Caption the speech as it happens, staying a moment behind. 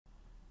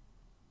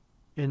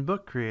In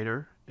Book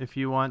Creator, if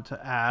you want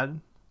to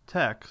add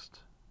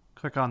text,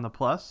 click on the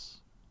plus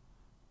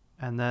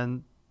and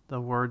then the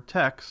word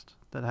text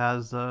that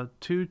has the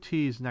two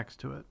T's next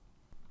to it.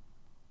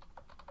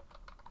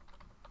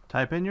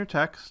 Type in your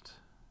text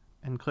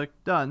and click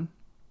Done.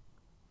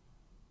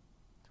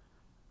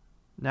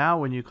 Now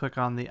when you click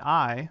on the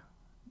I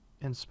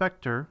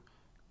inspector,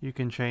 you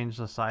can change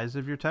the size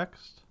of your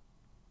text.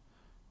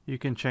 You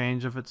can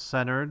change if it's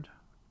centered,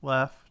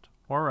 left,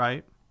 or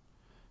right.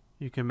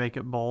 You can make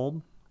it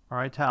bold or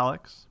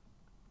italics.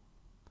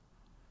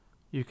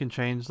 You can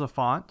change the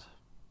font.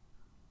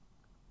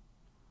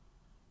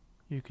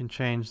 You can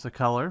change the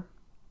color.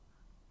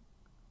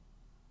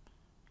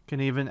 You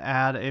can even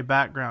add a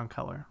background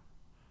color.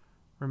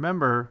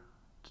 Remember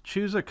to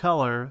choose a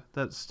color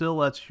that still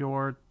lets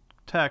your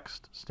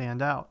text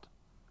stand out.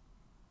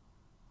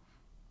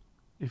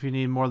 If you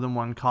need more than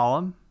one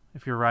column,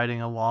 if you're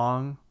writing a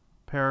long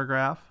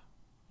paragraph,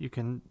 you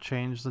can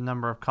change the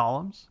number of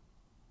columns.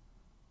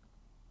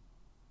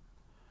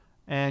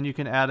 And you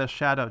can add a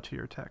shadow to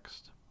your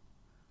text.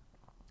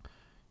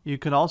 You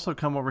can also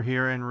come over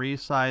here and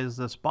resize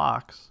this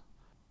box.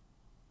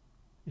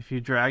 If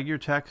you drag your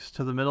text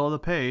to the middle of the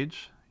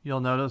page,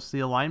 you'll notice the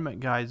alignment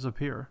guides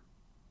appear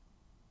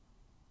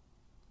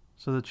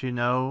so that you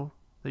know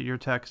that your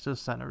text is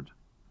centered.